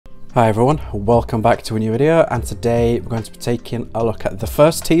Hi everyone, welcome back to a new video, and today we're going to be taking a look at the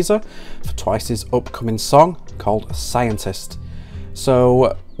first teaser for TWICE's upcoming song called Scientist.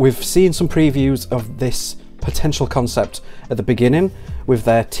 So we've seen some previews of this potential concept at the beginning with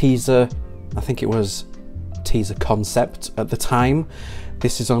their teaser. I think it was teaser concept at the time.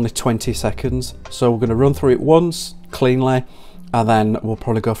 This is only 20 seconds, so we're going to run through it once cleanly, and then we'll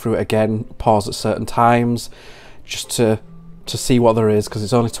probably go through it again, pause at certain times, just to see what there is, because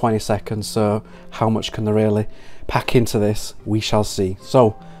it's only 20 seconds, so how much can they really pack into this? We shall see.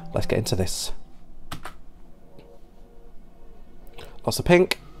 So let's get into this. Lots of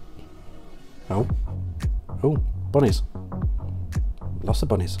pink. Oh, bunnies. Lots of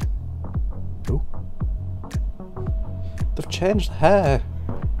bunnies. Oh, they've changed the hair.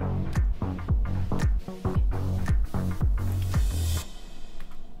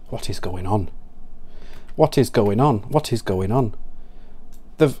 What is going on? What is going on? What is going on?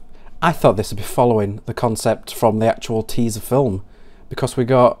 I thought this would be following the concept from the actual teaser film, because we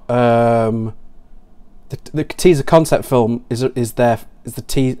got the teaser concept film is the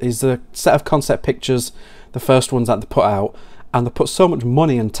set of concept pictures, the first ones that they put out, and they put so much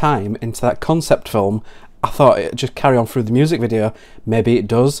money and time into that concept film. I thought it'd just carry on through the music video. Maybe it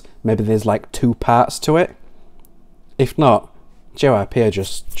does. Maybe there's like 2 parts to it. If not, JYP are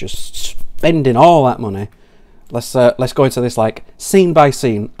just spending all that money. Let's go into this like scene by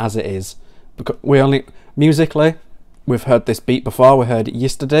scene as it is. Because musically, we've heard this beat before. We heard it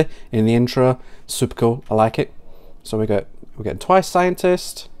yesterday in the intro. Super cool. I like it. So we're getting TWICE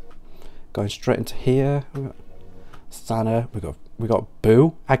Scientist. Going straight into here. We got Sana. We got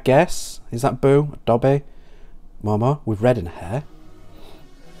Boo. I guess is that Boo? Dobby. Momo with red in her hair.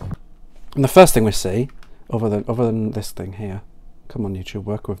 And the first thing we see, other than this thing here. Come on, YouTube,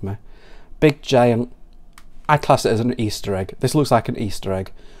 work with me. Big giant. I class it as an Easter egg. This looks like an Easter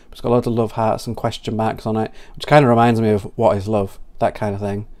egg. It's got loads of love hearts and question marks on it, which kind of reminds me of What Is Love, that kind of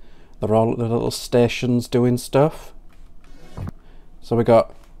thing. They're all at the little stations doing stuff. So we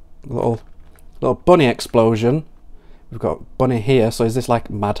got a little bunny explosion. We've got bunny here. So is this like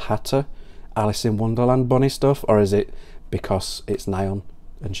Mad Hatter, Alice in Wonderland bunny stuff, or is it because it's Nayeon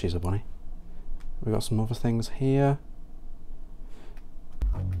and she's a bunny? We got some other things here.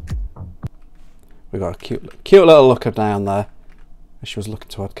 We got a cute little look at Nayeon there. She was looking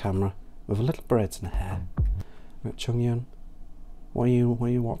toward camera with a little braids in her hair. We got Chunghyun. What are you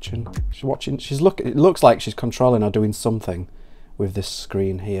watching? She's watching. It looks like she's controlling or doing something with this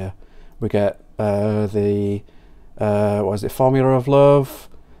screen here. We get what is it? Formula of love.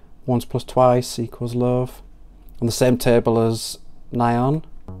 Once plus twice equals love. On the same table as Nayeon.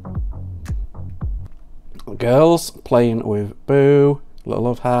 Girls playing with Boo. Little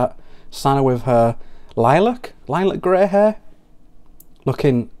love heart. Sana with her lilac grey hair,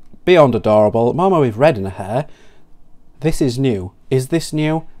 looking beyond adorable. Momo with red in her hair. This is new. Is this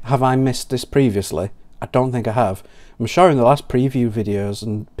new? Have I missed this previously? I don't think I have. I'm sure in the last preview videos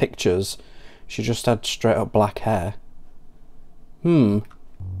and pictures she just had straight up black hair.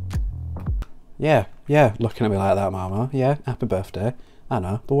 Yeah, looking at me like that, Momo. Yeah, happy birthday. I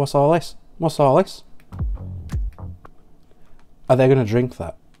know, but what's all this? What's all this? Are they going to drink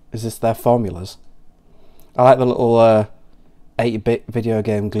that? Is this their formulas? I like the little 8-bit video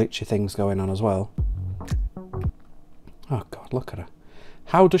game glitchy things going on as well. Oh god, look at her.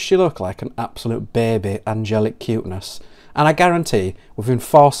 How does she look like an absolute baby angelic cuteness? And I guarantee within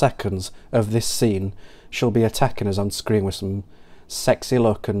 4 seconds of this scene she'll be attacking us on screen with some sexy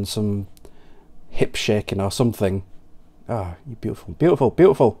look and some hip shaking or something. Oh, you beautiful, beautiful,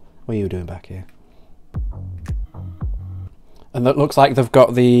 beautiful. What are you doing back here? And that looks like they've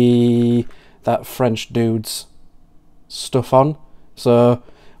got that French dude's stuff on. So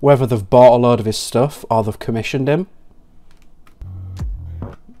whether they've bought a load of his stuff or they've commissioned him.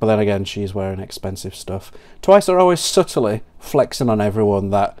 But then again, she's wearing expensive stuff. TWICE are always subtly flexing on everyone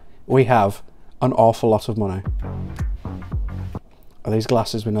that we have an awful lot of money. Are these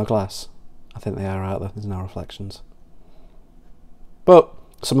glasses with no glass? I think they are, aren't they? There's no reflections. But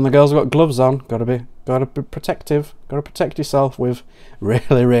some of the girls have got gloves on. Gotta be protective. Gotta protect yourself with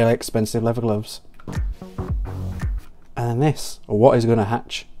really, really expensive leather gloves. And then this. What is gonna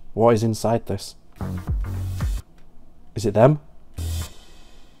hatch? What is inside this? Is it them?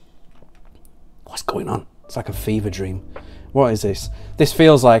 What's going on? It's like a fever dream. What is this? This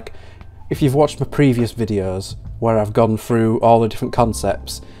feels like, if you've watched my previous videos where I've gone through all the different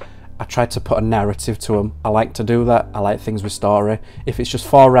concepts, I tried to put a narrative to them. I like to do that. I like things with story. If it's just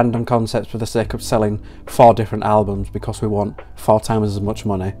 4 random concepts for the sake of selling 4 different albums because we want 4 times as much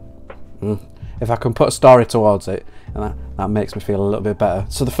money, if I can put a story towards it, and that makes me feel a little bit better.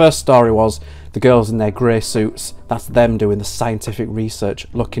 So the first story was the girls in their grey suits. That's them doing the scientific research,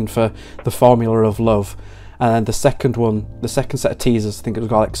 looking for the formula of love. And then the second one, the second set of teasers, I think it was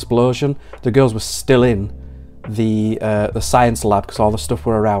called Explosion. The girls were still in the science lab because all the stuff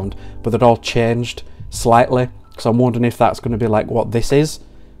were around, but they'd all changed slightly. So I'm wondering if that's going to be like what this is.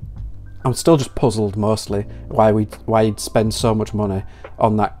 I'm still just puzzled mostly why you'd spend so much money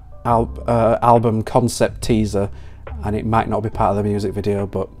on that album concept teaser, and it might not be part of the music video,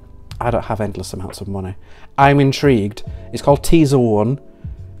 but I don't have endless amounts of money. I'm intrigued. It's called Teaser 1.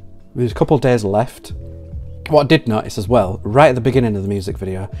 There's a couple of days left. What I did notice as well, right at the beginning of the music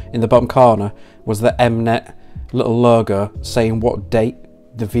video, in the bottom corner, was the Mnet little logo saying what date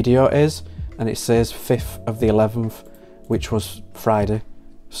the video is, and it says 5th of the 11th, which was Friday.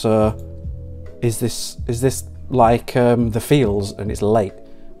 So is this like The Fields and it's late?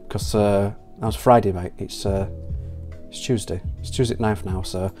 Because that was Friday, mate. It's Tuesday. It's Tuesday 9th now,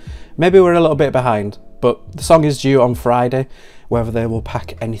 so maybe we're a little bit behind, but the song is due on Friday. Whether they will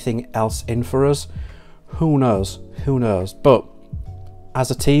pack anything else in for us, who knows? Who knows? But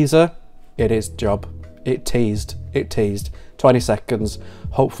as a teaser, it is job. It teased 20 seconds.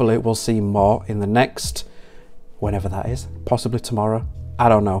 Hopefully we'll see more in the next, whenever that is, possibly tomorrow, I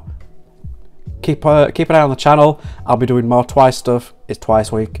don't know. Keep an eye on the channel. I'll be doing more Twice stuff. It's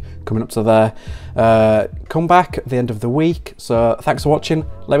Twice week coming up to there. Come back at the end of the week. So thanks for watching.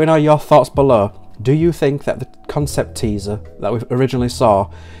 Let me know your thoughts below. Do you think that the concept teaser that we originally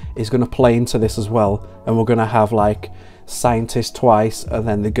saw is going to play into this as well, and we're going to have like scientists twice and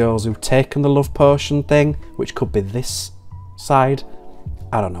then the girls who've taken the love potion thing, which could be this side?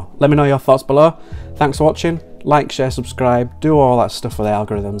 I don't know. Let me know your thoughts below. Thanks for watching. Like, share, subscribe, do all that stuff for the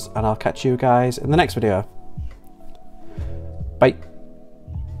algorithms, and I'll catch you guys in the next video. Bye.